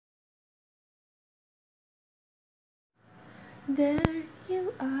There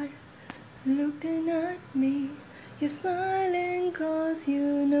you are, looking at me. You're smiling 'cause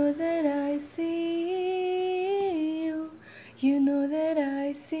you know that I see you. You know that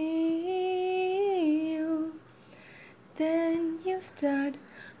I see you. Then you start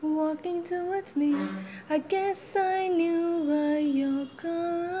walking towards me. I guess I knew why you're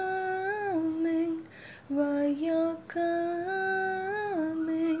coming. Why you're coming.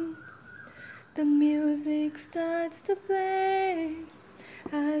 The music starts to play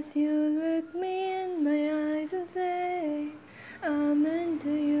as you look me in my eyes and say, I'm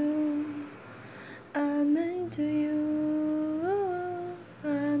into you, I'm into you,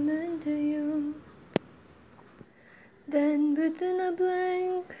 I'm into you. Then within a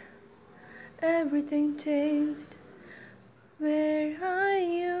blink, everything changed. Where are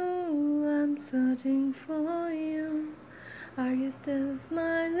you? I'm searching for you. Are you still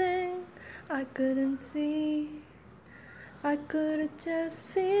smiling? I couldn't see. I could just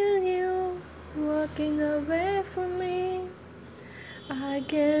feel you walking away from me. I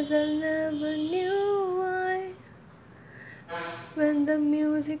guess I never knew why. When the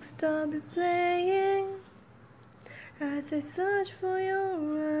music stopped playing, as I searched for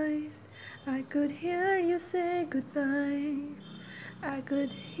your eyes, I could hear you say goodbye. I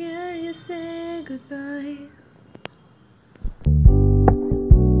could hear you say goodbye.